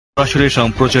সরাসরি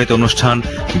সম্প্রচারিত অনুষ্ঠান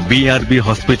BRB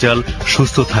হসপিটাল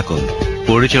সুস্থ থাকুন।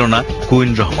 পরিচালনা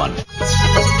কুইন রহমান।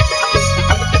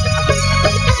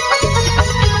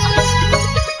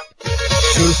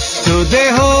 সুস্থ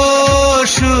দেহ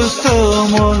সুস্থ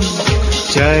মন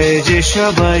চায় যে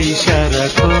সবাই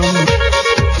সারাক্ষণ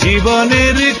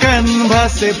জীবনের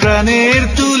ক্যানভাসে প্রাণের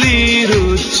তুলির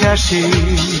উচ্ছ্বাসে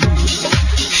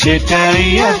সেটাই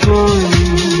এখন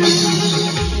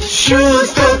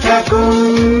সুস্থ থাকুন,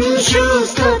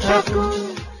 সুস্থ থাকুন।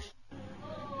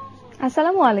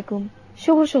 আসসালামু আলাইকুম,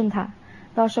 শুভ সন্ধ্যা।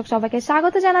 দর্শক সবাইকে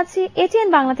স্বাগত জানাচ্ছি ATN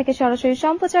বাংলা থেকে সরাসরি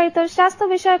সম্প্রচারিত স্বাস্থ্য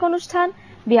বিষয়ক অনুষ্ঠান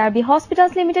BRB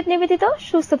হসপিটালস লিমিটেড নিবেদিত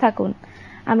সুস্থ থাকুন।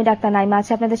 আমি ডাক্তার নাইমা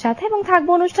আছি আপনাদের সাথে এবং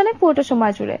থাকবো অনুষ্ঠানে পুরোটা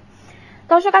সময় জুড়ে।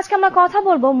 দর্শক, আজকে আমরা কথা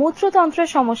বলবো মূত্রতন্ত্রের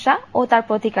সমস্যা ও তার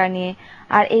প্রতিকার নিয়ে।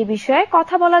 আর এই বিষয়ে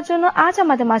কথা বলার জন্য আজ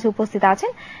আমাদের মাঝে উপস্থিত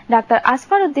আছেন doctor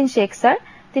ask for Uddin Sheikh sir.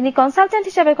 তিনি কনসালটেন্ট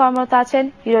হিসেবে কর্মরত আছেন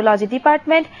urology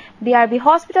department, BRB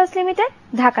hospitals limited,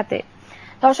 ঢাকাতে।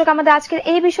 দর্শক, আমাদের আজকের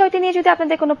এই বিষয়টি নিয়ে যদি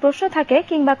আপনাদের কোনো প্রশ্ন থাকে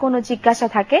কিংবা কোনো জিজ্ঞাসা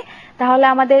থাকে, তাহলে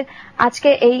আমাদের আজকে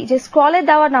এই যে স্ক্রলে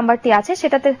দেওয়া নাম্বারটি আছে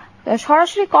সেটাতে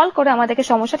সরাসরি কল করে আমাদেরকে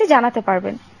সমস্যাটি জানাতে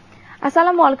পারবেন।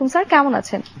 আসসালামু আলাইকুম স্যার, কেমন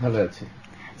আছেন? ভালো আছি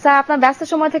স্যার। আপনার ব্যস্ত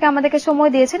সময় থেকে আমাদেরকে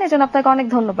সময় দিয়েছেন, এজন্য আপনাকে অনেক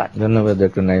ধন্যবাদ। ধন্যবাদ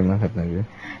ডক্টর নাইমা আপনাকে।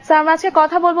 স্যার, আমরা আজকে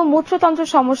কথা বলবো মূত্রতন্ত্র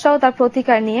সমস্যা ও তার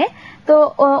প্রতিকার নিয়ে। তো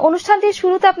অনুষ্ঠানটির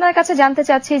শুরুতে আপনার কাছে জানতে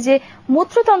চাচ্ছি যে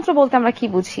মূত্রতন্ত্র বলতে আমরা কি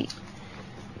বুঝি?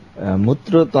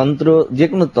 মূত্রতন্ত্র যে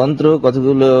কোনো তন্ত্র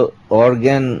কতগুলো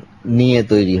অর্গান নিয়ে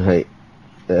তৈরি হয়।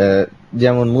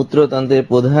 যেমন মূত্রতন্ত্রের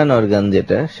প্রধান অর্গান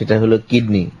যেটা, সেটা হলো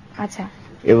কিডনি। আচ্ছা।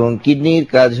 এবং কিডনির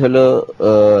কাজ হলো,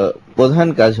 প্রধান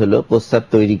কাজ হলো প্রস্রাব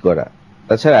তৈরি করা।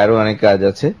 তাছাড়া আরো অনেক কাজ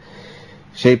আছে।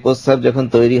 সেই প্রস্রাব যখন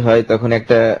তৈরি হয় তখন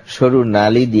একটা সরু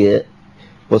নালী দিয়ে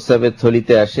প্রস্রাবের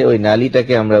থলিতে আসে, ওই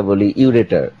নালীটাকে আমরা বলি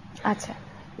ইউরেটার। আচ্ছা।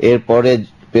 এরপরে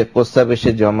প্রস্রাব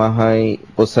এসে জমা হয়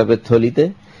প্রস্রাবের থলিতে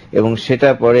এবং সেটা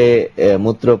পরে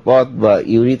মূত্রপথ বা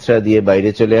ইউরিথ্রা দিয়ে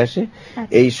বাইরে চলে আসে।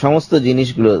 এই সমস্ত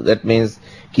জিনিসগুলো, দ্যাট মিনস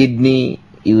কিডনি,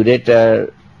 ইউরেটার,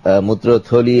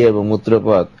 মূত্রথলি এবং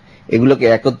মূত্রপথ, এগুলোকে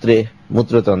একত্রে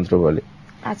মূত্রতন্ত্র বলে।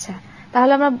 আচ্ছা,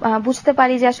 তাহলে আমরা বুঝতে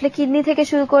পারি যে আসলে কিডনি থেকে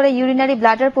শুরু করে ইউরিনারি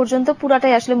ব্লাডার পর্যন্ত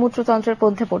পুরাটাই আসলে মূত্রতন্ত্রের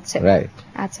মধ্যে পড়ছে। রাইট।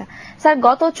 আচ্ছা স্যার,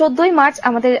 গত 14ই মার্চ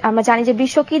আমরা জানি যে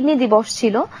বিশ্ব কিডনি দিবস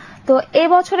ছিল। তো এই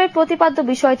বছরের প্রতিপাদ্য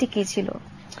বিষয়টি কি ছিল?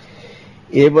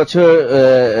 এবছর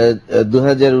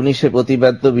 2019-এর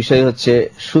প্রতিপাদ্য বিষয় হচ্ছে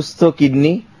সুস্থ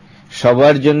কিডনি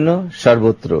সবার জন্য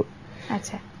সর্বত্র।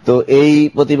 আচ্ছা। তো এই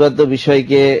প্রতিপাদ্য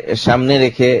বিষয়কে সামনে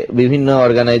রেখে বিভিন্ন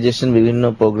অর্গানাইজেশন বিভিন্ন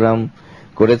প্রোগ্রাম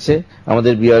করেছে।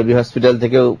 আমাদের BRB হসপিটাল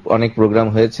থেকেও অনেক প্রোগ্রাম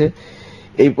হয়েছে।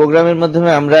 এই প্রোগ্রামের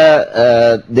মাধ্যমে আমরা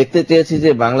দেখতে চেয়েছি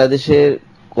যে বাংলাদেশের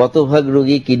কত ভাগ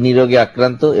রোগী কিডনি রোগে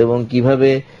আক্রান্ত এবং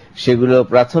কিভাবে সেগুলো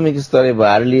প্রাথমিক স্তরে বা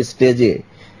আর্লি স্টেজে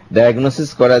ডায়াগনোসিস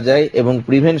করা যায় এবং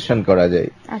প্রিভেনশন করা যায়।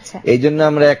 আচ্ছা। এই জন্য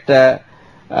আমরা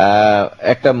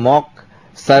একটা মক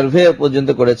সার্ভে পর্যন্ত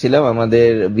করেছিলাম আমাদের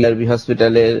BRB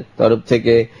হসপিটালের তরফ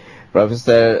থেকে,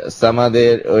 প্রফেসর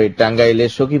সামাদের ওই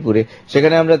টাঙ্গাইলের সখীপুরে।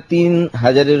 সেখানে আমরা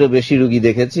 3000-এরও বেশি রোগী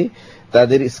দেখেছি।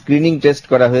 তাদের স্ক্রিনিং টেস্ট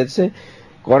করা হয়েছে।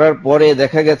 করার পরে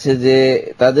দেখা গেছে যে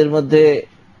তাদের মধ্যে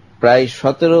প্রায়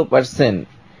 17%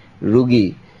 রোগী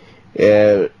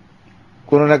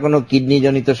কোনো না কোনো কিডনি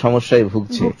জনিত সমস্যায়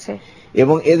ভুগছে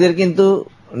এবং এদের কিন্তু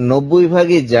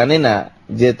 90% জানে না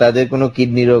যে তাদের কোনো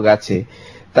কিডনি রোগ আছে।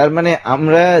 তার মানে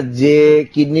আমরা যে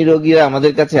কিডনি রোগীরা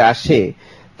আমাদের কাছে আসে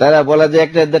তারা বলা যায়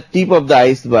একটা the tip of the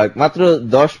iceberg, মাত্র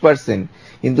 10%,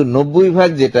 কিন্তু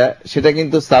 90% যেটা সেটা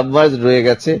কিন্তু সাবমার্জ রয়ে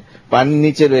গেছে, পানির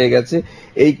নিচে রয়ে গেছে।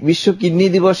 এই বিশ্ব কিডনি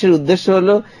দিবসের উদ্দেশ্য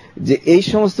হলো যে এই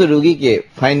সমস্ত রোগীকে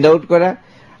ফাইন্ড আউট করা,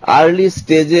 আর্লি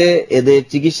স্টেজে এদের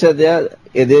চিকিৎসা দেয়া,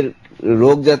 এদের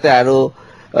রোগ যাতে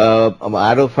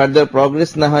আরো ফার্দার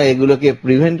প্রগ্রেস না হয় এগুলোকে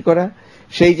প্রিভেন্ট করা।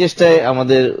 সেই চেষ্টায়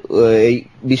আমাদের এই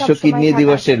বিশ্ব কিডনি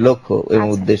দিবসের লক্ষ্য এবং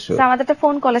উদ্দেশ্য। আমাদের একটা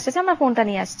ফোন কল এসেছে, আমরা ফোনটা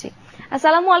নিয়ে আসছি।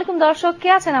 আসসালামু আলাইকুম দর্শক, কে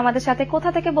আছেন আমাদের সাথে, কোথা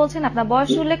থেকে বলছেন? আপনার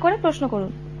বয়স উল্লেখ করে প্রশ্ন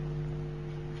করুন।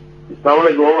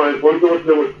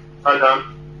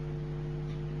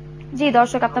 জি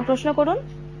দর্শক, আপনার প্রশ্ন করুন।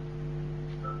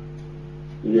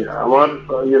 আমার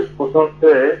প্রশ্ন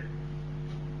হচ্ছে,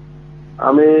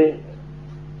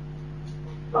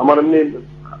 আমার এমনি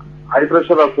হাই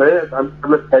প্রেশার আছে, আমি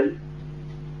ট্যাবলেট খাই।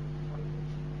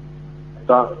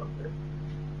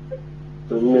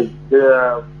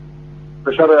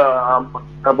 প্রেশারে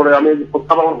তারপরে আমি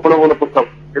প্রস্তাব কোনো কোনো প্রস্তাব,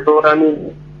 এরপরে আমি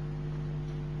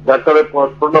ডাক্তারের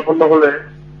পূর্ণ হলে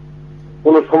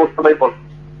কোনো সমস্যা নাই পড়ে।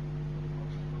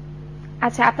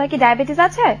 আচ্ছা, আপনার কি ডায়াবেটিস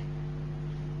আছে?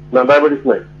 না, ডায়াবেটিস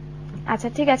নাই। আচ্ছা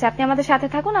ঠিক আছে, আপনি আমাদের সাথে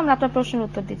থাকুন, আমরা আপনার প্রশ্নের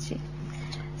উত্তর দিচ্ছি।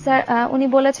 স্যার উনি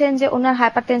বলেছেন যে ওনার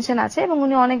হাইপারটেনশন আছে এবং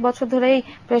উনি অনেক বছর ধরেই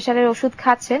প্রেসারের ওষুধ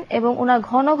খাচ্ছেন এবং ওনার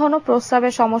ঘন ঘন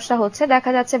প্রস্রাবের সমস্যা হচ্ছে,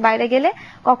 দেখা যাচ্ছে বাইরে গেলে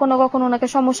কখনো কখনো ওনাকে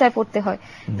সমস্যায় পড়তে হয়।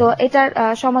 তো এটার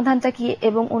সমাধানটা কি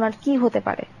এবং ওনার কি হতে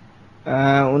পারে?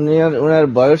 ওনার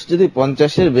বয়স যদি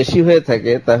 50-এর বেশি হয়ে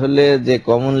থাকে তাহলে যে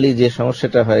কমনলি যে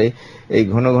সমস্যাটা হয় এই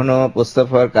ঘন ঘন প্রস্রাব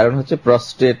হওয়ার কারণ হচ্ছে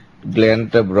প্রস্টেট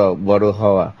গ্ল্যান্ডটা বড়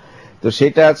হওয়া। তো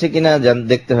সেটা আছে কিনা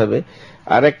দেখতে হবে।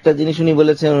 আর একটা জিনিস উনি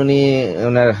বলেছেন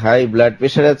ওনার হাই ব্লাড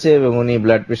প্রেশার আছে এবং উনি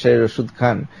ব্লাড প্রেশারের ওষুধ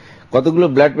খান। কতগুলো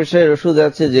ব্লাড প্রেশারের ওষুধ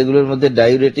আছে যেগুলোর মধ্যে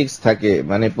ডায়ুরেটিক্স থাকে,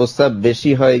 মানে প্রস্রাব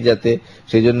বেশি হয় যাতে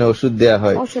সেই জন্য ওষুধ দেওয়া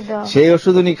হয়। সেই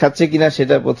ওষুধ উনি খাচ্ছে কিনা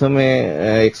সেটা প্রথমে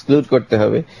এক্সক্লুড করতে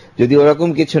হবে। যদি ওরকম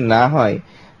কিছু না হয়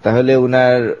তাহলে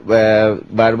উনার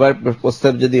বারবার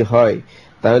প্রস্রাব যদি হয়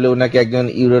তাহলে উনাকে একজন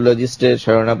ইউরোলজিস্টের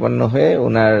শরণাপন্ন হয়ে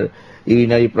উনার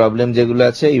ইউরিনারি প্রবলেম যেগুলো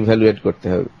আছে ইভ্যালুয়েট করতে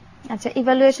হবে। আচ্ছা,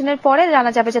 ইভ্যালুয়েশনের পরে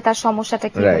জানা যাবে যে তার সমস্যাটা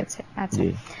কি হয়েছে। আচ্ছা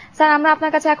স্যার, আমরা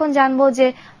আপনার কাছে এখন জানবো যে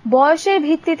বয়সের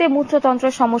ভিত্তিতে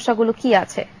মূত্রতন্ত্রের সমস্যাগুলো কি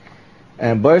আছে।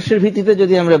 বয়সের ভিত্তিতে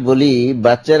যদি আমরা বলি,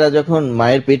 বাচ্চারা যখন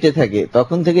মায়ের পেটে থাকে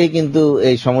তখন থেকেই কিন্তু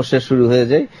এই সমস্যা শুরু হয়ে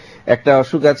যায়। একটা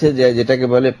অসুখ আছে যেটাকে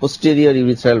বলে পোস্টেরিয়র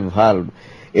ইউরিথ্রাল ভালভ।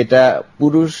 এটা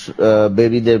পুরুষ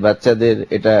বেবিদের, বাচ্চাদের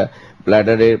এটা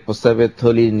ব্লাডারের প্রস্রাবের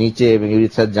থলির নিচে এবং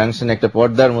ইউরিথ্রাল জাংশন একটা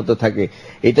পর্দার মতো থাকে।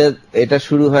 এটা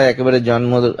শুরু হয় একেবারে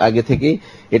জন্ম আগে থেকেই।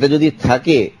 এটা যদি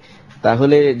থাকে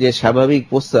তাহলে যে স্বাভাবিক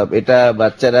প্রস্রাব এটা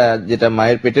বাচ্চারা যেটা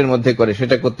মায়ের পেটের মধ্যে করে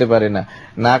সেটা করতে পারে না,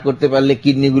 না করতে পারলে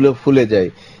কিডনিগুলো ফুলে যায়।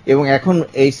 এবং এখন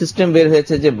এই সিস্টেম বের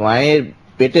হয়েছে যে মায়ের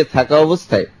পেটে থাকা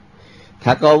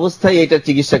অবস্থায় এটা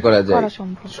চিকিৎসা করা যায়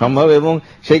সম্ভব, এবং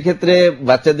সেই ক্ষেত্রে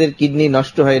বাচ্চাদের কিডনি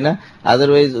নষ্ট হয় না।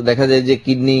 আদারওয়াইজ দেখা যায় যে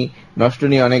কিডনি নষ্ট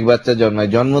নিয়ে অনেক বাচ্চা জন্মায়,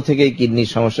 জন্ম থেকেই কিডনির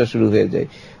সমস্যা শুরু হয়ে যায়।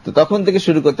 তো তখন থেকে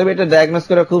শুরু করতে হবে। এটা ডায়াগনোস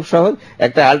করা খুব সহজ।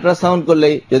 একটা আল্ট্রাসাউন্ড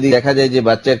করলেই যদি দেখা যায় যে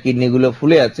বাচ্চার কিডনিগুলো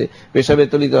ফুলে আছে, পেশাবের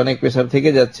তলিতে অনেক পেশাব থেকে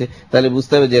যাচ্ছে, তাহলে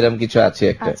বুঝতে হবে যে এরকম কিছু আছে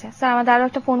একটা। আচ্ছা স্যার, আমাদের আরো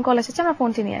একটা ফোন কল এসেছে, আমরা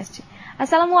ফোনটি নিয়ে আসছি।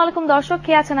 আসসালামু আলাইকুম দর্শক,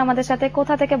 কে আছেন আমাদের সাথে,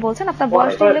 কোথা থেকে বলছেন, আপনার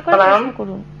বয়সটা উল্লেখ করে প্রশ্ন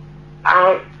করুন।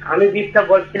 আমি দীপটা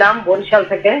বলছিলাম বরিশাল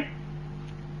থেকে।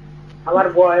 আমার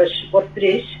বয়স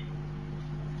 32।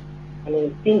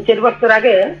 3-4 বছর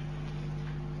আগে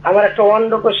আমার একটা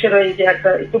অন্ডকোষের ওই যে একটা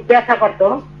একটু ব্যথা করতো।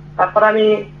 তারপর আমি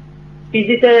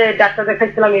পিজিতে ডাক্তার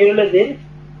দেখাইছিলাম, ইউরোলজির।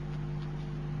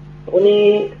 উনি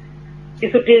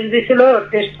কিছু টেস্ট দিয়েছিল,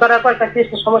 টেস্ট করার পর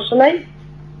টেস্টের সমস্যা নাই।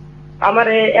 আমার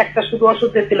একটা শুধু ওষুধ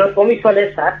দিয়েছিল টমিফলে,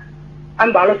 স্যার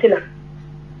আমি ভালো ছিলাম।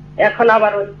 এখন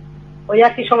আবার ওই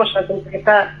একই সমস্যা, কিন্তু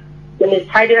একটা মানে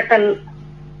সাইডের একটা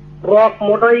রক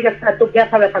মোটা হয়ে গেছে, একটু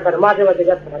ব্যথা করে, মাঝে মাঝে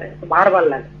ব্যথা করে, বারবার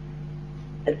লাগে।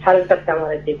 স্যারের কাছে আমার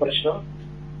এই প্রশ্ন।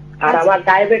 আর আমার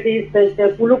ডায়াবেটিস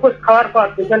গ্লুকোজ খাওয়ার পর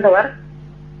 2 ঘন্টা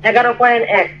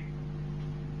 11.1,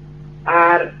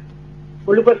 আর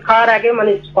গ্লুকোজ খাওয়ার আগে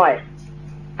মানে 6।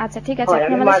 আচ্ছা ঠিক আছে,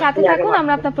 আপনি আমাদের সাথে থাকুন,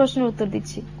 আমরা আপনার প্রশ্নের উত্তর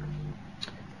দিচ্ছি।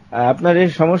 আপনার এই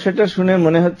সমস্যাটা শুনে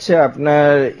মনে হচ্ছে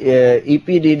আপনার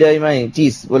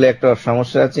ইপিডিডাইমাইটিস বলে একটা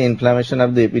সমস্যা আছে, ইনফ্লামেশন অফ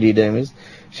দ্য এপিডিডাইমিস,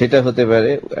 সেটা হতে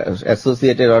পারে।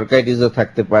 অ্যাসোসিয়েটেড অর্কাইটিসও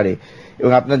থাকতে পারে।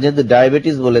 এবং আপনার যেহেতু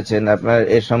ডায়াবেটিস বলেছেন, আপনার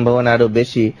এর সম্ভাবনা আরো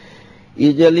বেশি।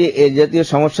 ইউজুয়ালি এই জাতীয়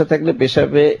সমস্যা থাকলে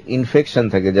পেশাবে ইনফেকশন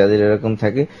থাকে, যাদের এরকম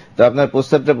থাকে। তো আপনার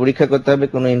প্রস্রাবটা পরীক্ষা করতে হবে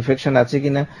কোনো ইনফেকশন আছে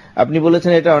কিনা। আপনি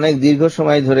বলেছেন এটা অনেক দীর্ঘ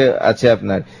সময় ধরে আছে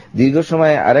আপনার। দীর্ঘ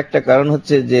সময় আরেকটা কারণ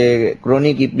হচ্ছে যে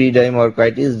ক্রনিক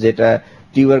ইপিডিডাইমর্কাইটিস, যেটা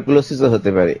টিউবারকুলোসিসও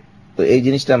হতে পারে। তো এই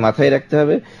জিনিসটা মাথায় রাখতে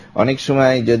হবে। অনেক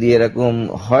সময় যদি এরকম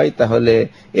হয় তাহলে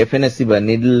এফএনএসি বা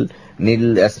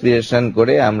নিডল অ্যাসপিরেশন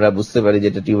করে আমরা বুঝতে পারি যে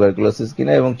এটা টিউবারকুলোসিস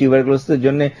কিনা, এবং টিউবারকুলোসিসের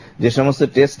জন্য যে সমস্ত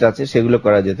টেস্ট আছে সেগুলো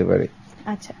করা যেতে পারে।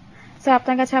 আচ্ছা স্যার,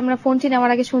 আপনার কাছে আমরা ফোনটি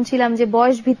নেওয়ার আগে শুনছিলাম যে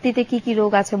বয়স ভিত্তিতে কি কি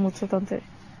রোগ আছে মূত্রতন্ত্রের।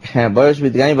 হ্যাঁ, বয়স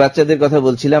ভিত্তিক আমি বাচ্চাদের কথা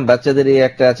বলছিলাম। বাচ্চাদের এই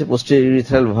একটা আছে পোস্টেরিয়র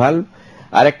ইউরিথ্রাল ভালভ।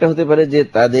 আর একটা হতে পারে যে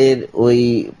তাদের ওই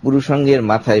পুরুষাঙ্গের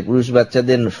মাথায়, পুরুষ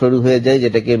বাচ্চাদের সরু হয়ে যায়,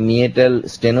 যেটাকে মিয়েটাল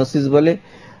স্টেনোসিস বলে।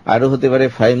 আরো হতে পারে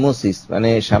ফাইমোসিস, মানে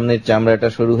সামনের চামড়াটা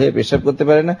সরু হয়ে পেশাব করতে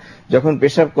পারে না, যখন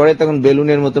পেশাব করে তখন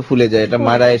বেলুনের মতো ফুলে যায়, এটা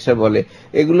মারা এসে বলে।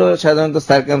 এগুলো সাধারণত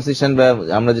সার্কামসিশন বা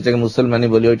আমরা যেটাকে মুসলমানি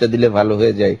বলি ওইটা দিলে ভালো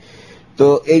হয়ে যায়। তো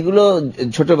এইগুলো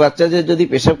ছোট বাচ্চাদের যদি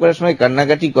পেশাব করার সময়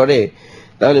কান্নাকাটি করে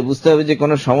তাহলে বুঝতে হবে যে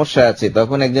কোনো সমস্যা আছে,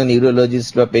 তখন একজন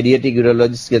ইউরোলজিস্ট বা পেডিয়াট্রিক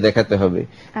ইউরোলজিস্টকে দেখাতে হবে।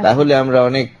 তাহলে আমরা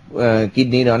অনেক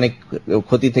কিডনির অনেক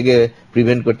ক্ষতি থেকে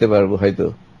প্রিভেন্ট করতে পারবো হয়তো।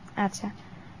 আচ্ছা,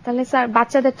 তাহলে স্যার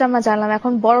বাচ্চাদেরটা আমরা জানলাম,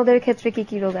 এখন বড়দের ক্ষেত্রে কি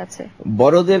কি রোগ আছে?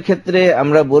 বড়দের ক্ষেত্রে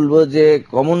আমরা বলবো যে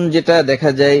কমন যেটা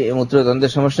দেখা যায়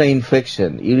মূত্রতন্ত্রের সমস্যা,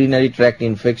 ইনফেকশন, ইউরিনারি ট্র্যাক্ট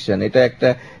ইনফেকশন। এটা একটা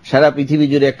সারা পৃথিবী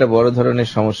জুড়ে একটা বড় ধরনের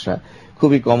সমস্যা,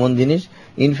 খুবই কমন জিনিস।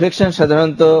 ইনফেকশন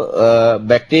সাধারণত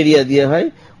ব্যাকটেরিয়া দিয়ে হয়,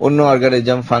 অন্য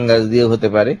অর্গানিজম ফাঙ্গাস দিয়ে হতে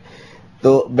পারে।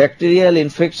 তো ব্যাকটেরিয়াল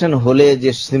ইনফেকশন হলে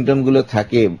যে সিমটম গুলো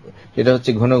থাকে সেটা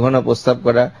হচ্ছে ঘন ঘন প্রস্রাব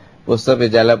করা, প্রস্রাবে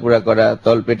জ্বালাপোড়া করা,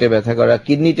 তলপেটে ব্যথা করা,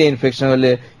 কিডনিতে ইনফেকশন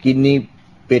হলে কিডনি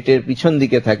পেটের পিছন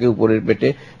দিকে থাকে, উপরের পেটে,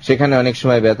 সেখানে অনেক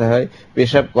সময় ব্যথা হয়,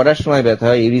 পেশাব করার সময় ব্যথা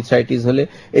হয়, ইউরিথ্রাইটিস হলে,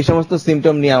 এই সমস্ত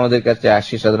সিমটম নিয়ে আমাদের কাছে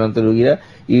আসে সাধারণত রোগীরা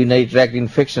ইউরিনারি ট্র্যাক্ট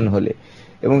ইনফেকশন হলে।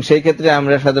 এবং সেই ক্ষেত্রে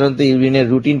আমরা সাধারণত ইউরিনের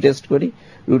রুটিন টেস্ট করি।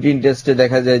 রুটিন টেস্টে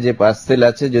দেখা যায় যে পার্সেল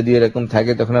আছে, যদি এরকম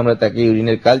থাকে তখন আমরা তাকে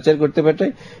ইউরিনের কালচার করতে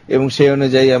পাঠাই এবং সেই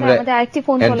অনুযায়ী আমরা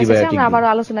অ্যান্টিবায়োটিক। আমরা আবার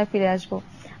আলোচনায় ফিরে আসবো।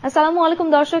 আসসালামু আলাইকুম,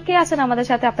 দর্শক কে আছেন আমাদের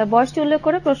সাথে? আপনার বয়সটি উল্লেখ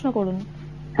করে প্রশ্ন করুন।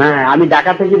 হ্যাঁ, আমি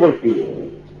ঢাকা থেকে বলছি।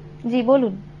 জি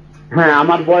বলুন। হ্যাঁ,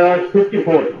 আমার বয়স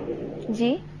 54। জি।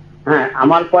 হ্যাঁ,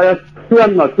 আমার বয়স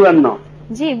 54।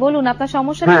 জি বলুন, আপনার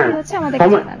সমস্যা কি হচ্ছে আমাদের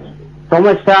জানান।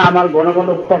 সমস্যা আমার ঘন ঘন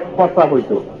প্রস্রাব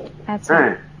হইতো।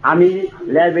 হ্যাঁ, আমি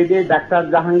ল্যাবে ডাক্তার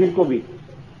জাহাঙ্গীর কবির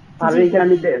আর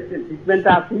আমি ট্রিটমেন্টে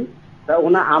আছি।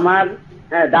 আমার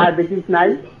ডায়াবেটিস নাই,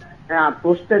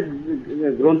 প্রোস্টেট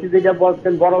গ্রন্থি যেটা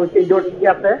বলছেন বড় হচ্ছে ঠিক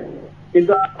আছে,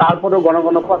 কিন্তু তারপরেও ঘন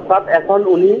ঘন প্রস্রাব। এখন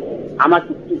উনি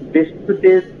আমাকে বেশ কিছু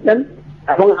টেস্ট দিচ্ছেন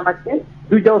এবং আমাকে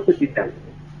 2টা ওষুধ দিচ্ছেন।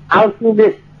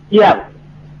 আলসুমেট ইয়ার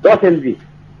 10 mg,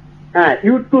 হ্যাঁ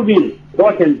ইউটুবিন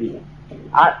 10 mg,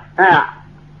 আর হ্যাঁ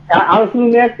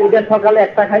আলসুমেট এটা সকালে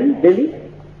একটা খাই ডেলি,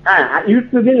 হ্যাঁ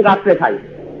ইউটুবিন রাত্রে খাই।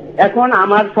 এখন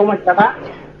আমার সমস্যাটা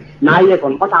নাই,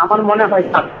 এখন আমার মনে হয়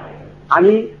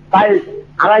আমি প্রায়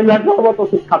 2.5 মাস যাবত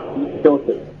ওষুধ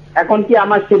খাচ্ছি। এখন কি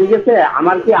আমার সেরে গেছে?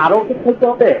 আমার কি আরো ওষুধ খেতে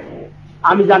হবে?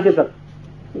 আমি জানতে চাচ্ছি।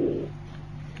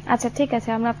 আচ্ছা ঠিক আছে,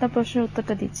 আমরা আপনার প্রশ্নের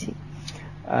উত্তরটা দিচ্ছি।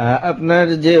 আপনার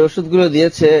যে ওষুধগুলো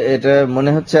দিয়েছে এটা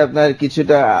মনে হচ্ছে আপনার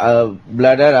কিছুটা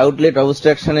ব্লাডার আউটলেট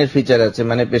অবস্ট্রাকশনের ফিচার আছে,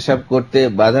 মানে পেশাব করতে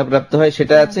বাধাপ্রাপ্ত হয়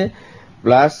সেটা আছে,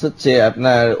 প্লাস হচ্ছে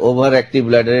আপনার ওভার অ্যাক্টিভ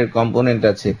ব্লাডারের কম্পোনেন্ট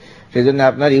আছে। সেজন্য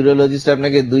আপনার ইউরোলজিস্ট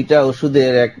আপনাকে 2টা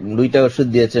ওষুধ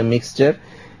দিয়েছে মিক্সচার,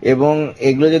 এবং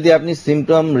এগুলো যদি আপনি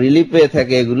সিমটম রিলিফ পেয়ে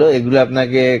থাকে এগুলো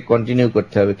আপনাকে কন্টিনিউ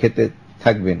করতে হবে, খেতে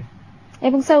থাকবেন।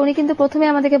 এবং স্যার উনি কিন্তু প্রথমে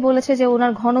আমাদেরকে বলেছে যে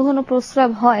ওনার ঘন ঘন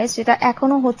প্রস্রাব হয়, সেটা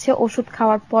এখনো হচ্ছে ওষুধ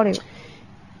খাওয়ার পরেও।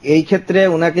 এই ক্ষেত্রে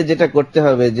ওনাকে যেটা করতে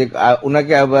হবে যে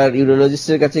ওনাকে আবার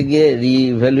ইউরোলজিস্টের কাছে গিয়ে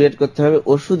রিইভ্যালুয়েট করতে হবে।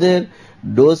 ওষুধের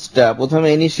ডোজটা প্রথমে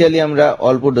ইনিশিয়ালি আমরা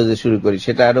অল্প ডোজে শুরু করি,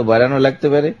 সেটা আরো বাড়ানো লাগতে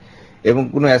পারে, এবং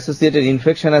কোনো অ্যাসোসিয়েটেড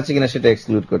ইনফেকশন আছে কিনা সেটা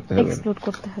এক্সক্লুড করতে হবে।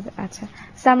 আচ্ছা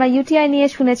স্যার, আমরা ইউটিআই নিয়ে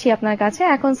শুনেছি আপনার কাছে,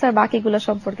 এখন স্যার বাকিগুলো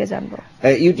সম্পর্কে জানবো।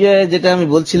 ইউটিআই যেটা আমি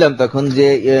বলছিলাম তখন যে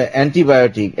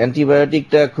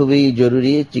অ্যান্টিবায়োটিকটা খুবই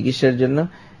জরুরি চিকিৎসার জন্য।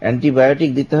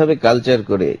 অ্যান্টিবায়োটিক দিতে হবে কালচার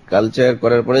করে, কালচার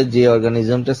করার পরে যে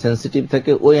অর্গানিজমটা সেন্সিটিভ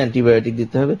থাকে ওই অ্যান্টিবায়োটিক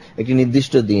দিতে হবে একটি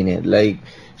নির্দিষ্ট দিনে, লাইক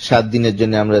 7 দিনের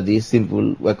জন্য আমরা দিই। সিম্পল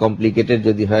বা কমপ্লিকেটেড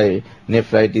যদি হয়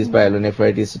নেফ্রাইটিস,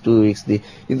 পাইলোনেফ্রাইটিস 2 উইকস দিই,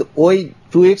 কিন্তু ওই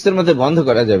 2 উইকস এর মধ্যে বন্ধ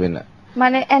করা যাবে না।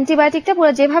 মানে অ্যান্টিবায়োটিকটা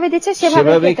পুরো যেভাবে দিচ্ছে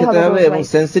সেভাবে খেতে হবে এবং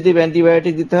সেন্সিটিভ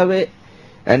অ্যান্টিবায়োটিক দিতে হবে।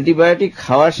 অ্যান্টিবায়োটিক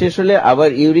খাওয়া শেষ হলে আবার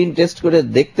ইউরিন টেস্ট করে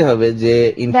দেখতে হবে যে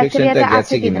ইনফেকশনটা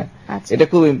গেছে কিনা, এটা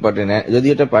খুব ইম্পর্টেন্ট। যদি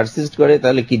এটা পারসিস্ট করে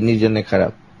তাহলে কিডনির জন্য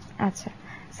খারাপ। আচ্ছা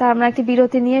স্যার, আমরা একটি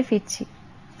বিরতি নিয়ে ফিরছি।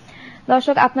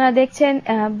 দর্শক আপনারা দেখছেন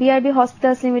বিআরবি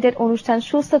হসপিটালস লিমিটেড অনুষ্ঠান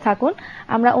সুস্থ থাকুন।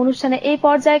 আমরা অনুষ্ঠানে এই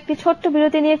পর্যায়ে একটি ছোট্ট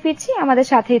বিরতি নিয়ে ফিরছি, আমাদের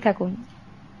সাথেই থাকুন।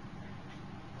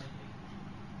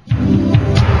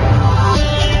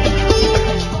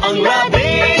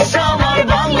 বাংলাদেশ আমার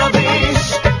বাংলাদেশ,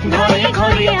 ঘরে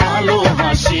ঘরে আলো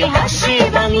হাসি হাসি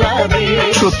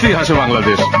বাংলাদেশ, সত্যি হাসে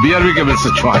বাংলাদেশ। বিআরবি কেবলস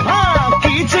এর ছোঁয়ায়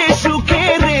কি যে সুখে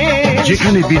রে,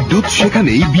 যেখানে বিদ্যুৎ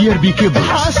সেখানেই বিআরবি কেবলস।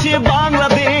 হাসে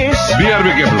বাংলাদেশ,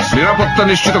 বিআরবি কেবলস নিরাপত্তা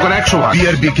নিশ্চিত করে 100%।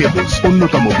 বিআরবি কেবলস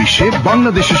অন্যতম বিশ্বে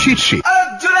বাংলাদেশের শীর্ষে।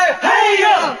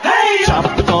 চাপ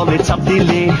তলে চাপ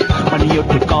দিলে পানি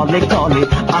ওঠে কলে কলে,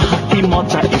 আহা কি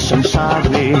মজা এই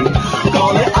সংসারে,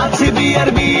 কলে আছে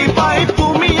বিআরবি পাইপ,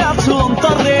 তুমি আছো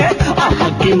অন্তরে, আহা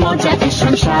কি মজা এই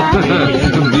সংসারে।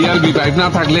 বিআরবি পাইপ না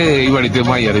থাকলে এই বাড়িতে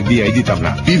মাইয়ারে দিয়াই দিতাম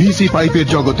না। পিভিসি পাইপের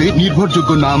জগতে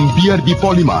নির্ভরযোগ্য নাম বিআরবি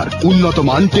পলিমার, উন্নত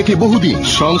মান, টেকে বহুদিন,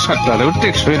 সংসারটারেও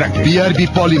টেকসই রাখে। বিআরবি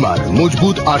পলিমার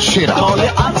মজবুত আর সেরা, কলে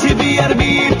আছে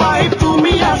বিআরবি পাইপ,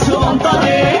 তুমি আছো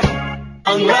অন্তরে।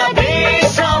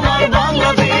 বাংলাদেশ আমার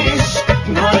বাংলাদেশ,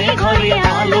 ঘরে ঘরে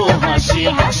আলো হাসি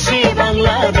হাসি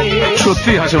বাংলাদেশ,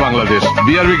 সত্যি হাসে বাংলাদেশ।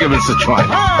 বিআরবি কেবলস এর ছোঁয়ায়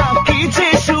কি যে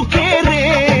সুখে রে,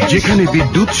 যেখানে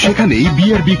বিদ্যুৎ সেখানেই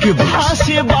বিআরবি কেবলস।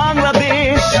 হাসে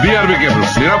বাংলাদেশ, বিআরবি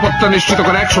কেবলস নিরাপত্তা নিশ্চিত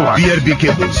করে 100%। বিআরবি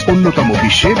কেবলস অন্যতম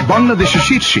বিশ্বে বাংলাদেশের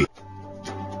শীর্ষে।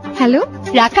 হ্যালো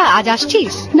রাকা, আজ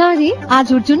আসছিস? না রে, আজ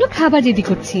ওর জন্য খাবার রেডি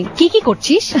করছি। কি কি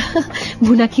করছিস?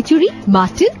 ভুনা খিচুড়ি,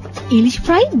 মাটন, ইলিশ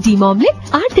ফ্রাই, ডিম অমলেট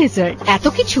আর ডেজার্ট। এত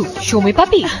কিছু সময়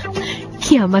পাবি?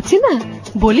 কি আছে না,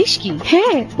 বলিস কি?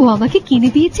 হ্যাঁ, ও আমাকে কিনে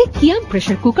দিয়েছে কিয়াম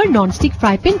pressure cooker, nonstick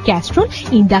fry pan, castor,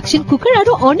 induction cooker,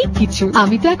 আরো অনেক কিছু।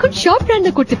 আমি তো এখন সব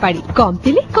রান্না করতে পারি, কম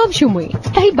তেলে কম সময়ে।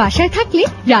 তাই বাসায় থাকলে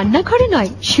রান্নাঘরে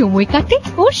নয়, সময় কাটে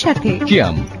ওর সাথে।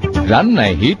 কিয়াম,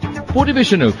 রান্নায় হিট,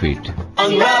 পরিবেশনেও ফিট।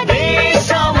 বাংলাদেশ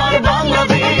আমার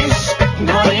বাংলাদেশ,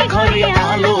 ঘরে ঘরে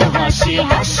আলো হাসি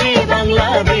হাসি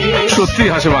বাংলাদেশ। সত্যি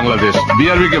হাসে বাংলাদেশ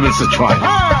বিআরবি কেবলসের ছোঁয়ায়।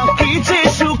 কি যে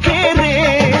সুখে রে,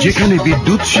 যেখানে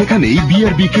বিদ্যুৎ সেখানেই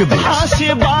বিআরবি কেবলস। হাসে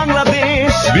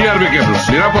বাংলাদেশ। বিআরবি কেবলস,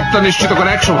 নিরাপত্তা নিশ্চিত করে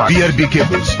 100%। বিআরবি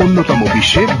কেবলস, অন্যতম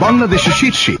বিশ্বে বাংলাদেশের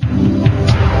শীর্ষে।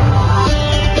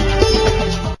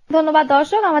 ধন্যবাদ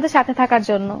দর্শক আমাদের সাথে থাকার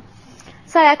জন্য।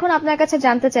 স্যার, এখন আপনার কাছে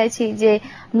জানতে চাইছি যে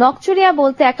নকচুরিয়া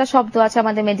বলতে একটা শব্দ আছে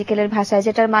আমাদের মেডিকেলের ভাষায়,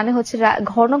 যেটার মানে হচ্ছে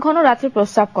ঘন ঘন রাত্রে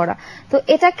প্রস্রাব করা। তো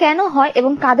এটা কেন হয়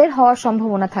এবং কাদের হওয়ার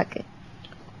সম্ভাবনা থাকে?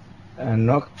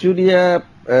 নকচুরিয়া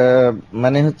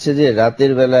মানে হচ্ছে যে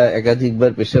রাতের বেলা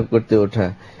একাধিকবার পেশাব করতে ওঠা।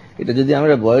 এটা যদি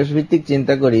আমরা বয়স ভিত্তিক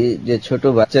চিন্তা করি, যে ছোট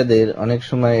বাচ্চাদের অনেক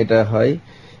সময় এটা হয়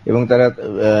এবং তারা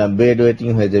বেড ওয়েটিং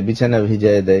হয়ে যায়, বিছানা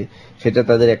ভিজিয়ে দেয়, সেটা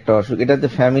তাদের একটা অসুখ। এটাতে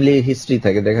ফ্যামিলি হিস্ট্রি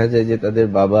থাকে, দেখা যায় যে তাদের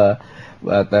বাবা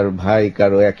বা তার ভাই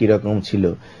কারো একই রকম ছিল।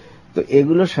 তো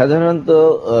এগুলো সাধারণত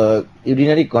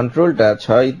ইউরিনারি কন্ট্রোলটা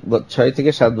 6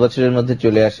 থেকে 7 বছরের মধ্যে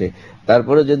চলে আসে।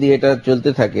 তারপরে যদি এটা চলতে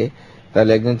থাকে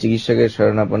তাহলে একজন চিকিৎসকের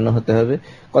শরণাপন্ন হতে হবে।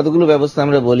 কতগুলো ব্যবস্থা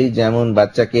আমরা বলি, যেমন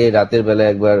বাচ্চাকে রাতের বেলা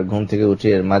একবার ঘুম থেকে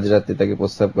উঠে মাঝরাতে তাকে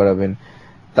প্রস্রাব করাবেন।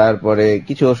 তারপরে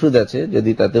কিছু ওষুধ আছে,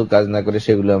 যদি তাতেও কাজ না করে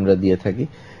সেগুলো আমরা দিয়ে থাকি।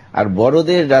 আর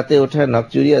বড়দের রাতে ওঠা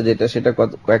নকচুরিয়া যেটা, সেটা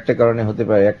কয়েকটা কারণে হতে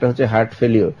পারে। একটা হচ্ছে হার্ট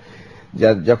ফেলিওর,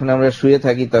 যখন আমরা শুয়ে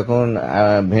থাকি তখন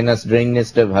ভেনাস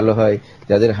ড্রেইনেজটা ভালো হয়।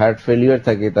 যাদের হার্ট ফেলিওর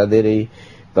থাকে তাদের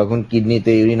তখন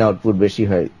কিডনিতে ইউরিন আউটপুট বেশি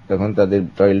হয়, তখন তাদের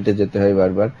টয়লেটে যেতে হয়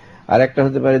বারবার। আর একটা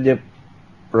হতে পারে যে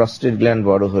প্রস্টেট গ্ল্যান্ড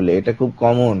বড় হলে, এটা খুব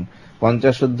কমন,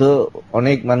 50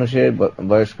 অনেক মানুষের,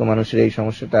 বয়স্ক মানুষের এই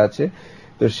সমস্যাটা আছে।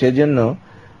 তো সেজন্য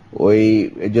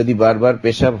যদি বারবার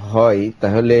পেশাব হয়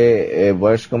তাহলে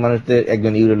বয়স্ক মানুষদের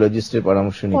একজন ইউরোলজিস্টের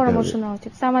পরামর্শ নিতে হবে।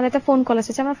 আমাদের একটা ফোন কল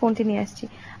এসেছে, আমরা ফোনটি নিয়ে আসছি।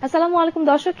 আসসালামু আলাইকুম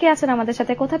দর্শক, কে আছেন আমাদের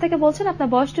সাথে, কোথা থেকে বলছেন, আপনার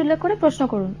বয়সটি উল্লেখ করে প্রশ্ন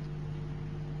করুন।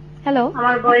 হ্যালো,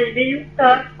 আমার বয়স 20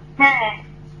 বছর। হ্যাঁ,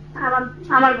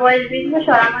 আমার বয়স 20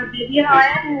 বছর। আমার বেবি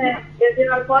হয়, বেবি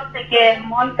হওয়ার পর থেকে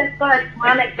মন থেকে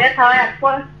অনেক ব্যথা হয় আর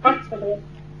কষ্ট হয়।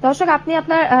 দর্শক, আপনি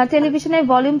আপনার টেলিভিশনের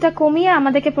ভলিউমটা কমিয়ে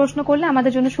আমাদেরকে প্রশ্ন করলে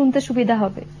আমাদের জন্য শুনতে সুবিধা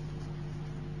হবে।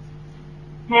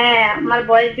 হ্যাঁ, আমার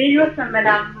বয়স 20 বছর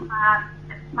ম্যাডাম।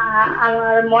 আমার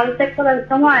মল চেক করার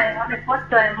সময় অনেক কষ্ট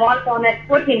হয়, মলটা অনেক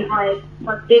কঠিন হয়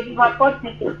বেবি হওয়ার পর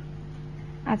থেকে।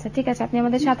 আচ্ছা, ঠিক আছে, আপনি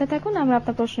আমাদের সাথে থাকুন, আমরা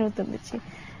আপনার প্রশ্নের উত্তর দিচ্ছি।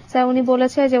 স্যার, উনি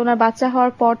বলেছে যে ওনার বাচ্চা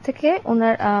হওয়ার পর থেকে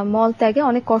ওনার মল ত্যাগে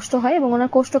অনেক কষ্ট হয় এবং ওনার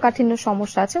কোষ্ঠকাঠিন্য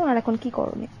সমস্যা আছে, ওনার এখন কি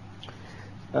করণীয়?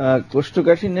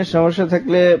 কোষ্ঠকাঠিন্যের সমস্যা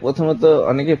থাকলে প্রথমত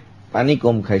অনেকে পানি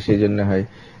কম খায়, সেই জন্য হয়।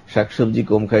 শাকসবজি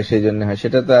কম খায়, সেই জন্য হয়।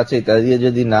 সেটা তো আছেই। তা দিয়ে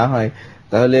যদি না হয়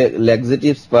তাহলে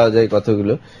ল্যাক্সেটিভস পাওয়া যায়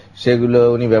কতগুলো, সেগুলো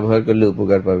উনি ব্যবহার করলে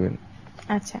উপকার পাবেন।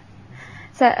 আচ্ছা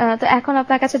স্যার, তো এখন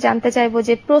আপনার কাছে জানতে চাইবো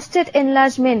যে প্রোস্টেট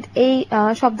এনলার্জমেন্ট, এই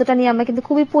শব্দটা নিয়ে আমরা কিন্তু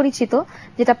খুবই পরিচিত,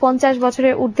 যেটা 50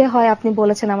 বছরের ঊর্ধ্বে হয়, আপনি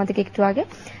বলেছেন আমাদেরকে একটু আগে।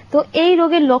 তো এই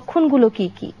রোগের লক্ষণগুলো কি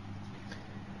কি?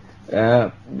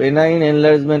 বেনাইন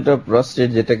এনলার্জমেন্ট অফ প্রস্টেট,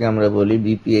 যেটাকে আমরা বলি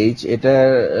বিপিএইচ, এটা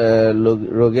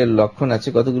রোগের লক্ষণ আছে,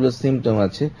 কতগুলো সিমটম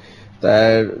আছে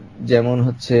তার। যেমন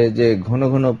হচ্ছে যে ঘন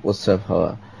ঘন প্রস্রাব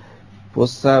হওয়া।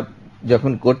 প্রস্রাব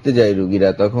যখন করতে যায় রোগীরা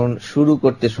তখন শুরু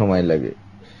করতে সময় লাগে,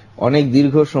 অনেক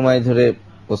দীর্ঘ সময় ধরে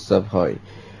প্রস্রাব হয়।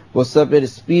 প্রস্রাবের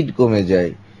স্পিড কমে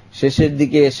যায়, শেষের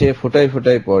দিকে এসে ফোটায়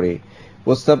ফোটায় পড়ে।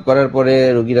 প্রস্রাব করার পরে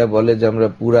রোগীরা বলে যে আমরা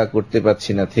পুরা করতে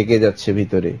পারছি না, থেকে যাচ্ছে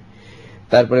ভিতরে।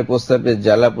 তারপরে প্রস্রাবের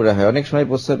জ্বালা পোড়া হয়, অনেক সময়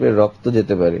প্রস্রাবের রক্ত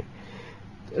যেতে পারে,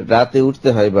 রাতে উঠতে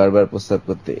হয় বারবার প্রস্রাব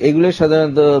করতে। এগুলো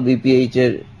সাধারণত বিপিএইচ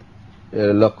এর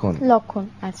লক্ষণ।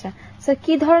 আচ্ছা স্যার,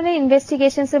 কি ধরনের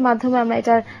ইনভেস্টিগেশনস এর মাধ্যমে আমরা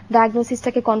এটার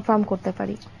ডায়াগনোসিসটাকে কনফার্ম করতে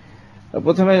পারি?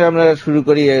 প্রথমে আমরা শুরু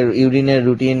করি ইউরিনের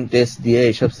রুটিন টেস্ট দিয়ে।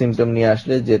 এইসব সিমটম নিয়ে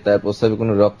আসলে যে তার প্রস্রাবে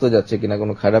কোনো রক্ত যাচ্ছে কিনা,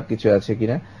 কোনো খারাপ কিছু আছে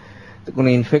কিনা, কোনো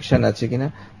ইনফেকশন আছে কিনা।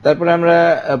 তারপরে আমরা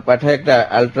পাঠাই একটা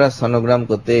আলট্রাসনোগ্রাম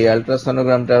করতে। এই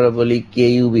আলট্রাসনোগ্রামটা আমরা বলি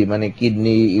কেইউবি, মানে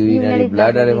কিডনি, ইউরিনারি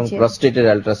ব্লাডার এবং প্রস্টেটের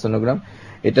আলট্রাসনোগ্রাম।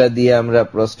 এটা দিয়ে আমরা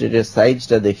প্রস্টেটের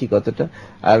সাইজটা দেখি কতটা,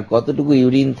 আর কতটুকু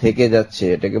ইউরিন থেকে যাচ্ছে,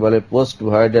 এটাকে বলে পোস্ট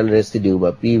ভয়েডাল রেসিডিউ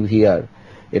বা পিভিআর।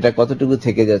 এটা কতটুকু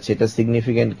থেকে যাচ্ছে, এটা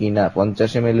সিগনিফিকেন্ট কিনা,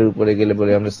 50 ml এর উপরে গেলে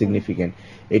বলে আমরা সিগনিফিকেন্ট,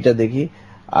 এটা দেখি।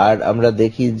 আর আমরা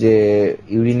দেখি যে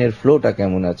ইউরিনের ফ্লোটা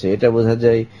কেমন আছে, এটা বোঝা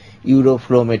যায়।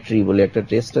 ইউরোফ্লোমেট্রি বলে একটা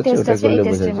টেস্ট আছে, ওটা করলে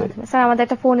বোঝা যায়। স্যার, আমাদের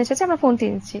একটা ফোন এসেছে, আমরা ফোনটি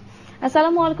নিচ্ছি।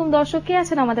 আসসালামু আলাইকুম দর্শক, কে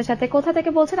আছেন আমাদের সাথে, কোথা থেকে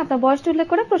বলছেন, আপনার বয়সটা উল্লেখ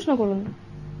করে প্রশ্ন করুন।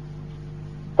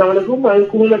 আসসালামু আলাইকুম, আমি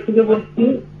কুমিল্লা থেকে বলছি।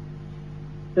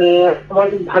 আমার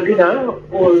ভাগিনা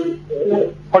ওর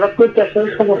হঠাৎ করে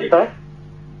প্রেশারের সমস্যা,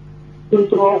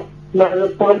 কিন্তু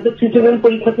ট্রিটমেন্ট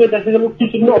পরীক্ষা করে দেখা গেল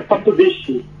কিডনি অত্যন্ত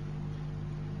বেশি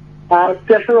আর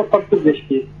প্রেশার অত্যন্ত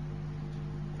বেশি।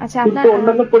 কিন্তু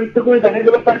অন্যান্য পরীক্ষা করে দেখা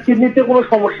গেল তার কিডনিতে কোনো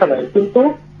সমস্যা নাই, কিন্তু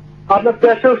আপনার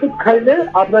প্রেশার ওষুধ খাইলে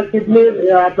আপনার কিডনির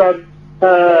আপনার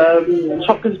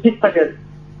সবকিছু ঠিক থাকে।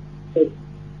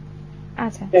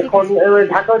 এখন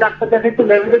ঢাকা ডাক্তার দেখাইছে,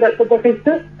 ল্যাবে ডাক্তার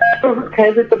দেখাইছে, ওষুধ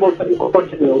খেয়ে যেতে বলছেন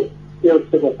কন্টিনিউ।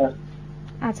 হচ্ছে কথা।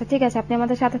 আচ্ছা ঠিক আছে, আপনি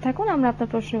আমাদের সাথে থাকুন, আমরা আপনার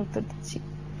প্রশ্নের উত্তর দিচ্ছি।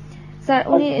 স্যার,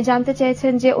 উনি জানতে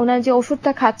চাইছেন যে ওনার যে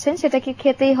ওষুধটা খাচ্ছেন সেটা কি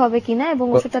খেতেই হবে কিনা এবং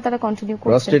ওষুধটা তারা কন্টিনিউ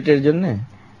করছে প্রস্টেটের জন্য।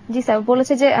 জি স্যার,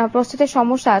 বলেছে যে প্রস্টেটের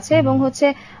সমস্যা আছে এবং হচ্ছে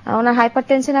ওনার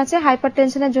হাইপারটেনশন আছে,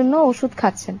 হাইপারটেনশনের জন্য ওষুধ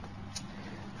খাচ্ছেন।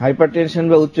 হাইপারটেনশন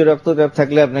বা উচ্চ রক্তচাপ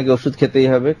থাকলে আপনাকে ওষুধ খেতেই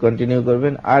হবে, কন্টিনিউ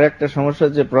করবেন। আর একটা সমস্যা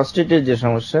হচ্ছে প্রস্টেটের যে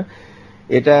সমস্যা,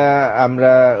 এটা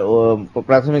আমরা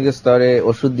প্রাথমিক স্তরে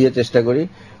ওষুধ দিয়ে চেষ্টা করি।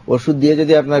 ওষুধ দিয়ে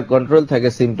যদি আপনার কন্ট্রোল থাকে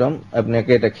সিমটম,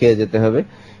 আপনাকে এটা খেয়ে যেতে হবে।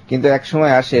 কিন্তু এক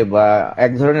সময় আসে বা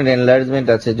এক ধরনের এনলার্জমেন্ট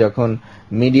আছে, যখন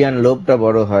মিডিয়ান লোবটা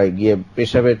বড় হয় গিয়ে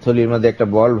পেশাবের থলির মধ্যে একটা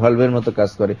বল ভালভের মতো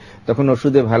কাজ করে, তখন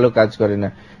ওষুধে ভালো কাজ করে না।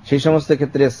 সেই সমস্ত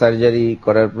ক্ষেত্রে সার্জারি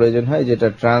করার প্রয়োজন হয়, যেটা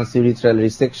ট্রান্স ইউরিথ্রাল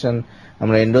রিসেকশন,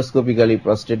 আমরা এন্ডোস্কোপিক্যালি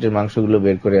প্রস্টেটের মাংসগুলো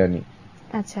বের করে আনি।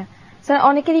 আচ্ছা স্যার,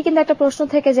 অনেকেরই কিন্তু একটা প্রশ্ন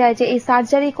থেকে যায় যে এই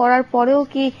সার্জারি করার পরেও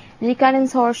কি রিকারেন্স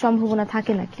হওয়ার সম্ভাবনা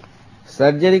থাকে নাকি?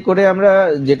 সার্জারি করে আমরা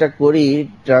যেটা করি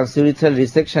ট্রান্স ইউরিথ্রাল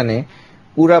রিসেকশনে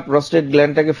পুরা প্রস্টেট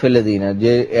গ্ল্যান্ডটাকে ফেলে দিই না,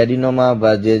 যে অ্যাডিনোমা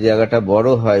বা যে জায়গাটা বড়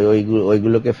হয়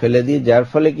ওইগুলোকে ফেলে দিই। যার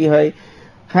ফলে কি হয়,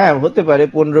 হ্যাঁ হতে পারে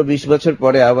 15-20 বছর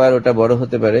পরে আবার ওটা বড়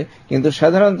হতে পারে, কিন্তু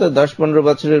সাধারণত 10-15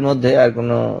 বছরের মধ্যে আর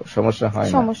কোনো সমস্যা হয়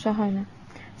না।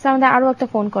 স্যার, আমাদের আরো একটা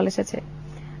ফোন কল এসেছে।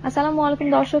 আসসালামু আলাইকুম,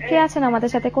 দর্শক কে আছেন আমাদের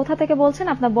সাথে, কোথা থেকে বলছেন,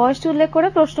 আপনার বয়সটি উল্লেখ করে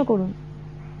প্রশ্ন করুন।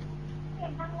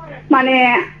 মানে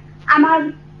আমার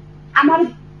আমার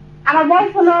আমার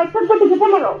বয়স হলো 14 থেকে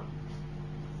 15।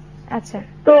 আচ্ছা,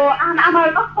 তো আমার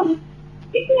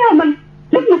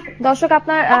দর্শক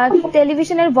আপনার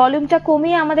টেলিভিশনের ভলিউমটা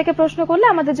কমিয়ে আমাদেরকে প্রশ্ন করলে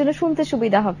আমাদের জন্য শুনতে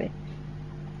সুবিধা হবে।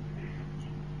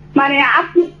 মানে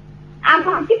আপনি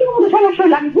আমার কিছু সমস্যা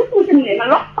হলে আমি বুঝতে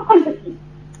পারি।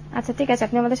 আচ্ছা ঠিক আছে,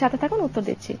 আপনি আমাদের সাথে থাকুন, উত্তর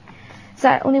দিচ্ছি।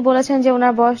 স্যার, উনি বলেছেন যে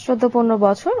ওনার বয়স 14-15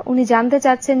 বছর, উনি জানতে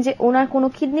চাচ্ছেন যে ওনার কোনো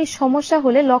কিডনির সমস্যা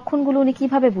হলে লক্ষণগুলো উনি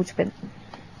কিভাবে বুঝবেন?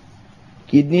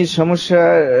 কিডনির সমস্যা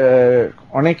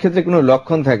অনেক ক্ষেত্রে কোনো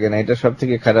লক্ষণ থাকে না, এটা সব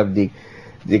থেকে খারাপ দিক,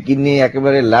 যে কিডনি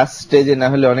একেবারে লাস্ট স্টেজে না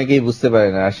হলে অনেকেই বুঝতে পারে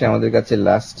না, আসে আমাদের কাছে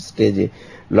লাস্ট স্টেজে।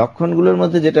 লক্ষণগুলোর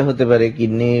মধ্যে যেটা হতে পারে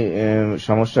কিডনি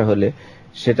সমস্যা হলে,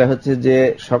 সেটা হচ্ছে যে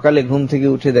সকালে ঘুম থেকে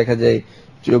উঠে দেখা যায়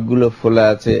চোখগুলো ফোলা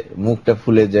আছে, মুখটা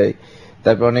ফুলে যায়,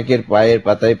 তারপর অনেকের পায়ের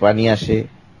পাতায় পানি আসে,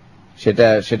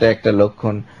 সেটা একটা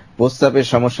লক্ষণ। প্রস্রাবের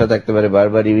সমস্যা থাকতে পারে,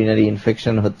 বারবার ইউরিনারি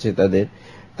ইনফেকশন হচ্ছে তাদের।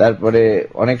 তারপরে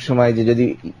অনেক সময় যে যদি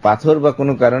পাথর বা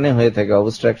কোনো কারণে হয়ে থাকে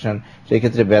অবস্ট্রাকশন, সেই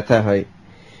ক্ষেত্রে ব্যথা হয়,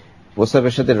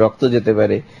 প্রস্রাবের সাথে রক্ত যেতে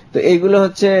পারে। তো এইগুলো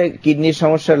হচ্ছে কিডনির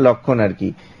সমস্যার লক্ষণ আর কি,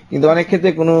 কিন্তু অনেক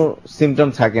ক্ষেত্রে কোনো সিমটম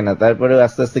থাকে না, তারপরে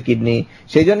আস্তে আস্তে কিডনি,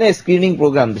 সেই জন্য স্ক্রিনিং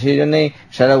প্রোগ্রাম, সেই জন্য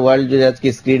সারা ওয়ার্ল্ড জুড়ে আজকে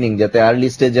স্ক্রিনিং, যাতে আর্লি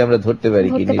স্টেজে আমরা ধরতে পারি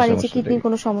কিডনির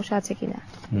কোনো সমস্যা আছে কিনা।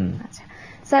 আচ্ছা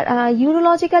স্যার,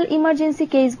 ইউরোলজিক্যাল ইমার্জেন্সি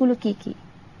কেসগুলো কি কি?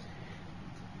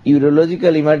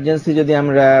 ইউরোলজিক্যাল ইমার্জেন্সি যদি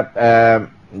আমরা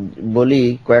বলি,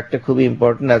 কয়েকটা খুবই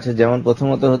ইম্পর্টেন্ট আছে। যেমন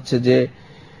প্রথমত হচ্ছে যে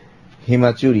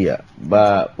হিমাচুরিয়া বা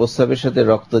প্রস্রাবের সাথে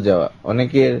রক্ত যাওয়া,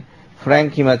 অনেকের ফ্র্যাঙ্ক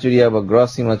হিমাচুরিয়া বা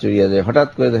গ্রস হিমাচুরিয়া যায়, হঠাৎ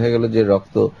করে দেখা গেল যে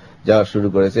রক্ত যাওয়া শুরু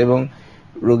করেছে এবং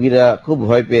রোগীরা খুব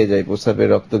ভয় পেয়ে যায় প্রস্রাবে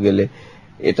রক্ত গেলে।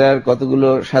 এটার কতগুলো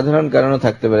সাধারণ কারণও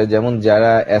থাকতে পারে, যেমন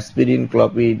যারা অ্যাসপিরিন,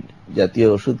 ক্লপিড জাতীয়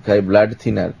ওষুধ খায়, ব্লাড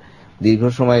থিনার দীর্ঘ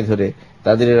সময় ধরে,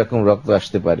 তাদের এরকম রক্ত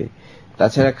আসতে পারে।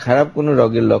 তাছাড়া খারাপ কোনো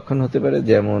রোগের লক্ষণ হতে পারে,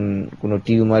 যেমন কোনো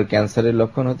টিউমার, ক্যান্সারের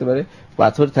লক্ষণ হতে পারে,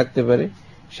 পাথর থাকতে পারে,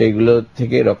 সেইগুলো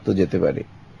থেকে রক্ত যেতে পারে।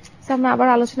 আমরা আবার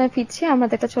আলোচনায় ফিরছি,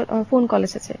 আমাদের একটা ফোন কল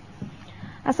এসেছে।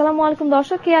 আসসালামু আলাইকুম,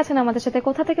 দর্শক কে আছেন আমাদের সাথে,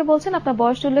 কোথা থেকে বলছেন, আপনার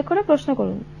বয়স উল্লেখ করে প্রশ্ন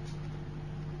করুন।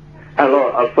 হ্যালো,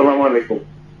 আসসালামু আলাইকুম,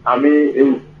 আমি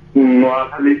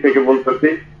নোয়াখালী থেকে বলতেছি।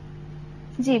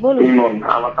 জি বলুন।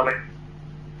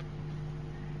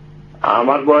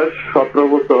 আমার বয়স 17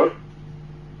 বছর,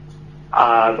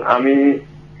 আর আমি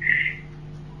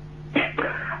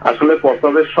আসলে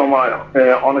প্রস্রাবের সময়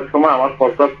অনেক সময় আমার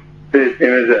প্রস্রাব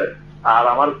থেমে যায়, আর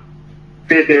আমার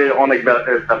পেটে অনেক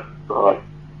ব্যথা হয়।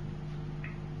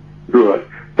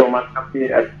 তোমার আপনি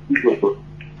কি করবো?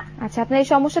 আচ্ছা, আপনার এই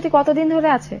সমস্যাটি কতদিন ধরে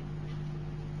আছে?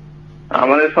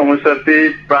 আমার এই সমস্যাটি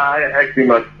প্রায় 1-2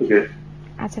 মাস থেকে।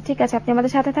 আচ্ছা ঠিক আছে, আপনি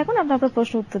আমাদের সাথে থাকুন, আমরা আপনার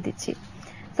প্রশ্ন উত্তর দিচ্ছি।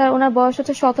 স্যার, ওনার বয়স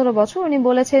হচ্ছে 17 বছর, উনি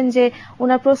বলেছেন যে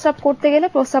ওনার প্রস্রাব করতে গেলে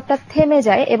প্রস্রাবটা থেমে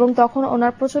যায় এবং তখন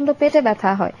ওনার প্রচন্ড পেটে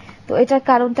ব্যথা হয়। তো এটার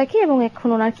কারণটা কি এবং এখন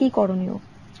ওনার কি করণীয়?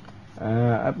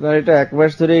 আপনার এটা 1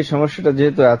 মাস ধরে এই সমস্যাটা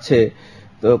যেহেতু আছে,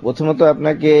 তো প্রথমত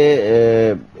আপনাকে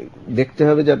দেখতে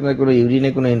হবে যে আপনার কোনো ইউরিনে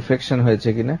কোনো ইনফেকশন হয়েছে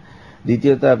কিনা।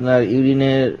 দ্বিতীয়ত আপনার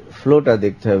ইউরিনের ফ্লোটা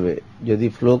দেখতে হবে, যদি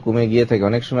ফ্লো কমে গিয়ে থাকে।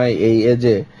 অনেক সময় এই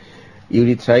এজে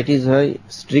ইউরিথ্রাইটিস হয়,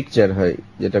 স্ট্রিকচার হয়,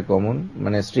 যেটা কমন,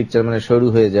 মানে স্ট্রিকচার মানে সরু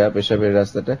হয়ে যাওয়া পেশাবের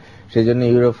রাস্তাটা। সেই জন্য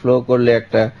ইউরো ফ্লো করলে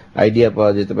একটা আইডিয়া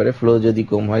পাওয়া যেতে পারে। ফ্লো যদি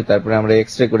কম হয় তারপরে আমরা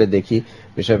এক্সরে করে দেখি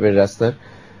পেশাবের রাস্তার,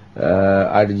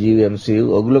 আরজিউ, এমসিইউ,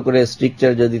 ওগুলো করে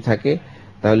স্ট্রিকচার যদি থাকে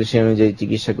তাহলে সে অনুযায়ী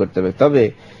চিকিৎসা করতে হবে। তবে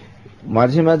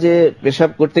মাঝে মাঝে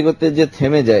পেশাব করতে করতে যে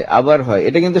থেমে যায় আবার হয়,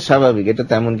 এটা কিন্তু স্বাভাবিক, এটা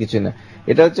তেমন কিছু না।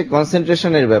 এটা হচ্ছে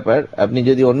কনসেন্ট্রেশনের ব্যাপার। আপনি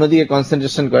যদি অন্যদিকে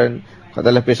কনসেন্ট্রেশন করেন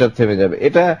তাহলে পেশাব থেমে যাবে।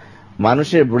 এটা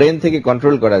মানুষের ব্রেন থেকে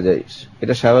কন্ট্রোল করা যায়,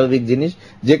 এটা স্বাভাবিক জিনিস।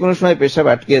 যে কোনো সময় পেশাব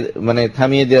আটকে মানে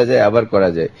থামিয়ে দেওয়া যায়, আবার করা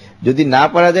যায়। যদি না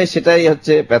পারা যায় সেটাই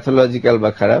হচ্ছে প্যাথোলজিক্যাল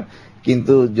বা খারাপ,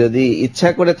 কিন্তু যদি ইচ্ছা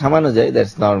করে থামানো যায়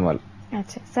দ্যাটস নরমাল।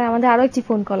 আচ্ছা স্যার, আমাদের আরো একটি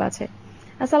ফোন কল আছে।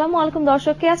 আসসালামু আলাইকুম,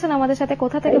 দর্শক কে আছেন আমাদের সাথে,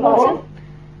 কোথা থেকে বলছেন?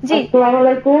 জি আসসালামু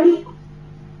আলাইকুম।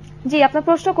 জি, আপনার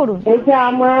প্রশ্ন করুন। এই যে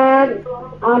আমার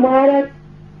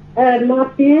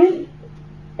নাতি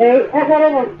 11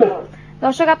 বছর।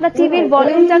 দর্শক, আপনার টিভির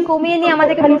ভলিউমটা কমিয়ে নিয়ে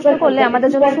আমাদেরকে প্রশ্ন করলে আমাদের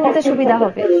জন্য শুনতে সুবিধা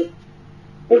হবে।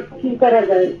 কি করা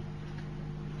যায়?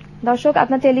 দর্শক,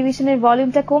 আপনার টেলিভিশনের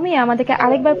ভলিউমটা কমিয়ে আমাদেরকে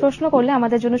আরেকবার প্রশ্ন করলে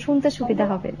আমাদের জন্য শুনতে সুবিধা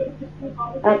হবে।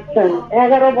 আচ্ছা,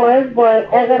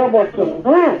 11 বছর।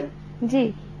 হ্যাঁ জি।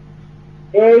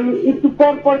 এই একটু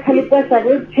পর খালি পেশাব,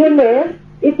 ছেলে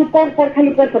একটু পর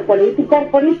খালি পেশাব করে, একটু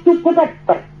পর একটু ফোটাতে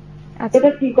পারে। এটা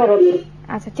কি করণীয়?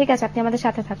 আচ্ছা ঠিক আছে, আপনি আমাদের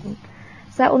সাথে থাকুন।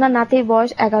 স্যার, ওনার নাতির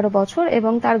বয়স 11 বছর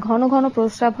এবং তার ঘন ঘন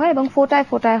প্রস্রাব হয় এবং ফোটায়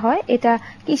ফোটায় হয়, এটা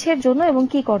কিসের জন্য এবং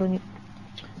কি করণীয়?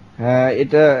 হ্যাঁ,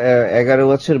 এটা 11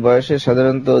 বছর বয়সে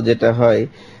সাধারণত যেটা হয়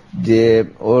যে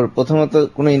ওর প্রথমত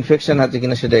কোনো ইনফেকশন আছে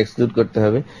কিনা সেটা এক্সক্লুড করতে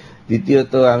হবে।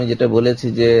 দ্বিতীয়ত আমি যেটা বলেছি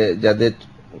যে যাদের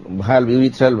ভালভ,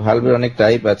 ইউরিথ্রাল ভালভের অনেক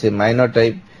টাইপ আছে, মাইনর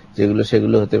টাইপ যেগুলো,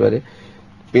 সেগুলো হতে পারে।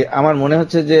 আমার মনে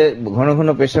হচ্ছে যে ঘন ঘন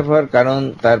পেশাব হওয়ার কারণ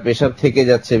তার পেশাব থেকে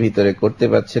যাচ্ছে ভিতরে, করতে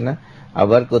পারছে না,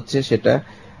 আবার করছে সেটা।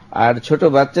 আর ছোট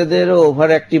বাচ্চাদেরও ওভার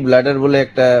অ্যাক্টিভ ব্লাডার বলে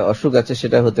একটা অসুখ আছে,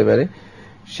 সেটা হতে পারে।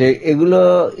 এগুলো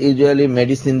ইউজুয়ালি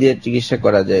মেডিসিন দিয়ে চিকিৎসা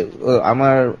করা যায়।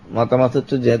 আমার মতামত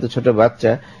হচ্ছে যেহেতু ছোট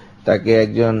বাচ্চা, তাকে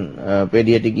একজন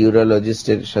পেডিয়াট্রিক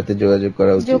ইউরোলজিস্টের সাথে যোগাযোগ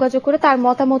করা উচিত, যোগাযোগ করে তার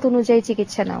মতামত অনুযায়ী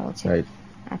চিকিৎসা নেওয়া উচিত।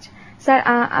 আচ্ছা স্যার,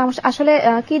 আসলে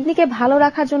কিডনিকে ভালো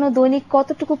রাখার জন্য দৈনিক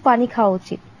কতটুকু পানি খাওয়া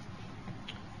উচিত?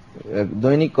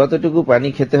 দৈনিক কতটুকু পানি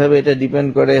খেতে হবে এটা ডিপেন্ড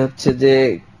করে হচ্ছে যে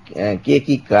কে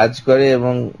কি কাজ করে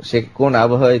এবং সে কোন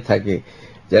আবহাওয়ায় থাকে।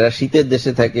 যারা শীতের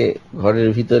দেশে থাকে, ঘরের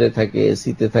ভিতরে থাকে,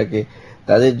 এসিতে থাকে,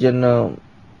 তাদের জন্য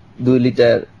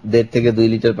 1.5 থেকে 2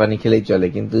 লিটার পানি খেলেই চলে।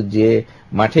 কিন্তু যে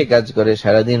মাঠে কাজ করে,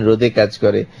 সারাদিন রোদে কাজ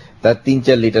করে, তার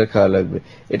 3-4 লিটার খাওয়া লাগবে।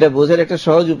 এটা বোঝার একটা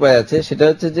সহজ উপায় আছে, সেটা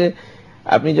হচ্ছে যে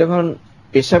আপনি যখন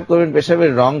পেশাব করবেন,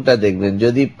 পেশাবের রংটা দেখবেন।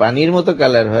 যদি পানির মতো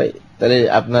কালার হয় তাহলে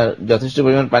আপনার যথেষ্ট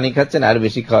পরিমাণ পানি খাচ্ছেন, আর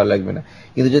বেশি খাওয়া লাগবে না।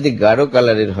 কিন্তু যদি গাঢ়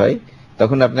কালারের হয়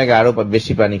তখন আপনাকে আরো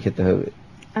বেশি পানি খেতে হবে।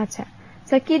 আচ্ছা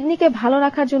স্যার, কিডনিকে ভালো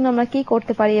রাখার জন্য আমরা কি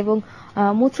করতে পারি এবং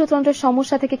মূত্রতন্ত্রের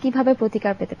সমস্যা থেকে কিভাবে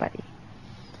প্রতিকার পেতে পারি?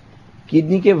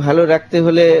 কিডনিকে ভালো রাখতে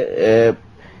হলে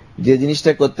যে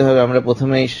জিনিসটা করতে হবে, আমরা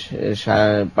প্রথমেই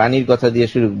পানির কথা দিয়ে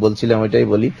শুরু বলছিলাম, ওইটাই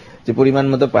বলি যে পরিমাণ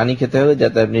মতো পানি খেতে হবে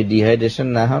যাতে আপনি ডিহাইড্রেশন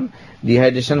না হন।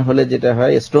 ডিহাইড্রেশন হলে যেটা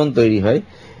হয়, স্টোন তৈরি হয়।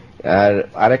 আর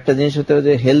আরেকটা জিনিস হতে হবে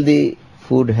যে হেলদি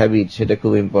ফুড হ্যাবিট, সেটা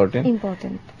খুব ইম্পর্টেন্ট।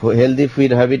 হেলদি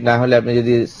ফুড হ্যাবিট না হলে, আপনি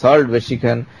যদি সল্ট বেশি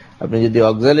খান, আপনি যদি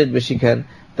অক্সালেট বেশি খান,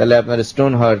 তাহলে আপনার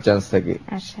স্টোন হওয়ার চান্স থাকে।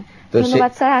 আচ্ছা,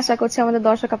 ধন্যবাদ স্যার। আশা করছি আমাদের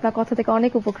দর্শক আপনার কথা থেকে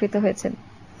অনেক উপকৃত হয়েছেন।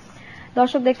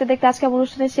 দর্শক, দেখতে দেখতে আজকে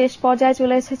অনুষ্ঠানের শেষ পর্যায়ে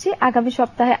চলে এসেছি। আগামী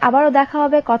সপ্তাহে আবারও দেখা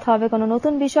হবে, কথা হবে কোনো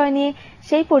নতুন বিষয় নিয়ে।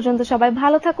 সেই পর্যন্ত সবাই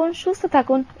ভালো থাকুন, সুস্থ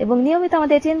থাকুন এবং নিয়মিত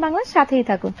আমাদের এটিএন বাংলার সাথেই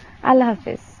থাকুন। আল্লাহ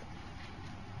হাফেজ।